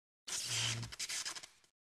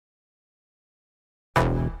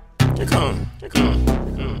Look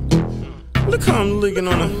how I'm licking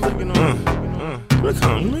on it. Look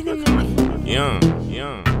how I'm licking on it. Yeah.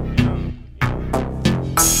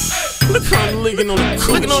 Look how I'm licking on the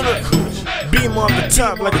cooch. Beam off the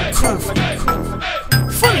top like a goof.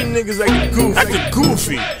 Funny niggas acting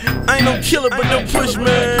goofy. I ain't no killer but no push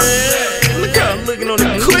man. Look how I'm licking on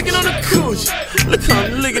the cooch. Look how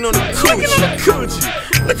I'm licking on the cooch.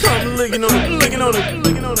 Look how I'm licking on the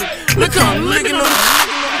Look how I'm licking on the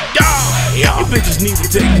You bitches need to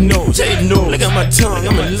take notes. Look at my tongue,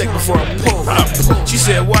 I'ma lick before I pull. She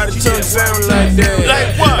said, why the tongue sound like that?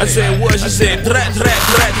 Like what? I said, what? She said, drat.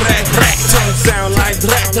 Tongue sound like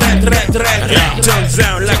drat. Tongue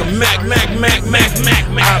sound like a mac.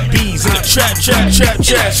 IBs in the trap.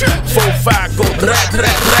 4-5 go drat.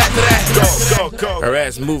 Go. Her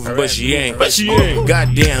ass moving, but she ain't.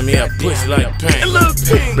 Goddamn, yeah, pussy like pain.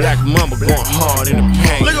 Black mama going hard in the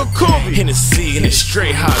pain. Hennessy in the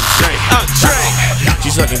straight hot drink. She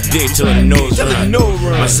sucking dick till her nose run.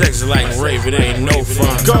 My sex is like rape, it ain't no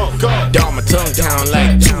fun. Dog my tongue down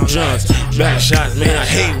like 2 junks. Back shots, man, I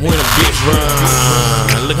hate when a bitch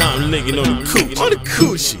run. Look how I'm licking on the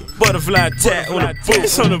coochie. Butterfly tat on the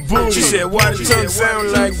boot. She said, why the tongue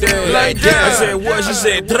sound like that? I said, what? She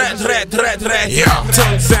said, drat.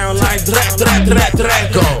 Tongue sound like drat.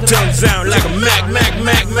 Tongue sound like a mac.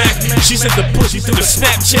 She sent the pussy through the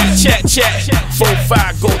Snapchat.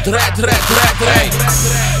 4-5 go drat.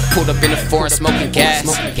 Pulled up in the foreign smoking gas.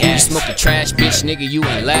 You smoking trash, bitch, nigga, you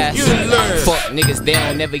ain't last. Fuck niggas, they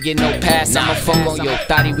don't never get no pass. I'ma fuck on your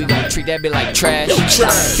thotty, we gon' treat that bitch like trash.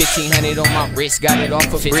 1500 on my wrist, got it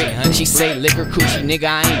off a brick. She say liquor coochie, nigga,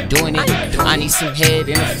 I ain't doing it. I need some head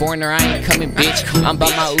in a foreigner, I ain't coming, bitch. I'm by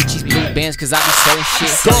my Uchi's blue bands, cause I be selling shit.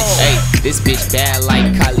 Hey, this bitch bad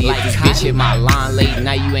like Kylie. If this bitch hit my line late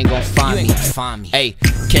night, you ain't gon' find me. Hey,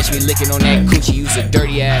 catch me licking on that coochie. You's a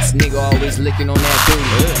dirty ass nigga, always licking on that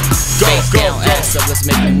booty. Face down, ass up, let's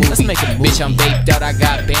make a movie. Bitch, I'm baked out, I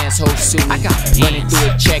got bands, whole suit. Running through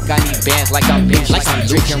a check, I need bands like I'm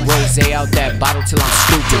drinking rosé out that bottle till I'm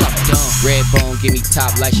stupid. Red bone, give me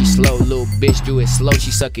top like she slow. Little bitch, do it slow, she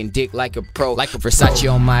sucking dick like a pro. Like a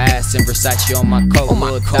Versace on my ass and Versace on my coat.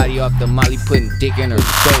 Little thotty off the molly, putting dick in her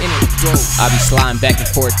throat. I be sliding back and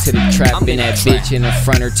forth to the trap. In that bitch in the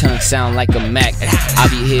front, her tongue sound like a Mac. I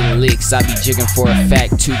be hitting licks, I be jigging for a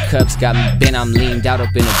fact. 2 cups got me bent, I'm leaned out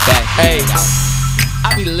up in the back. Hey,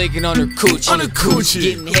 I be licking on her coochie.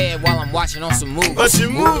 Getting head while I'm watching on some movies. She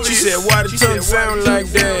said, why the tongue sound like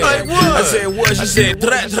that? I said, what? She said,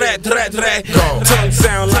 drat. Tongue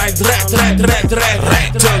sound like drat.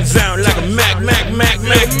 Tongue sound like a mac.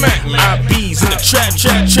 IBs in the trap.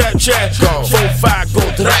 4-5 go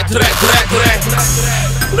drat.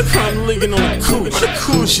 Look how I'm licking on the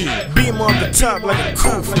coochie. Beam off the top like a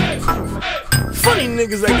goof. Funny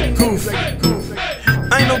niggas acting goofy.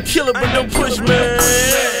 I ain't no killer but no push man.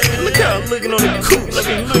 Look how I'm licking on the cooch.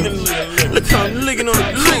 Look how I'm licking on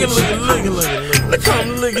the cooch. Look how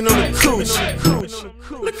I'm licking on the cooch.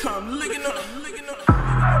 Look how I'm licking on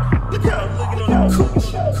the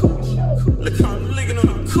cooch. Look how I'm licking on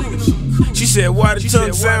the cooch. She said, why the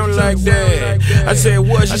tongue sound like that? I said,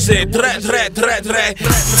 what? She said, drat.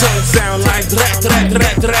 Tongue sound like drat.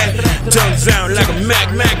 Tongue sound like a mac.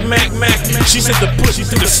 She sent the pussy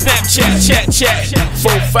through the Snapchat.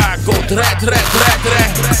 4-5 go drat.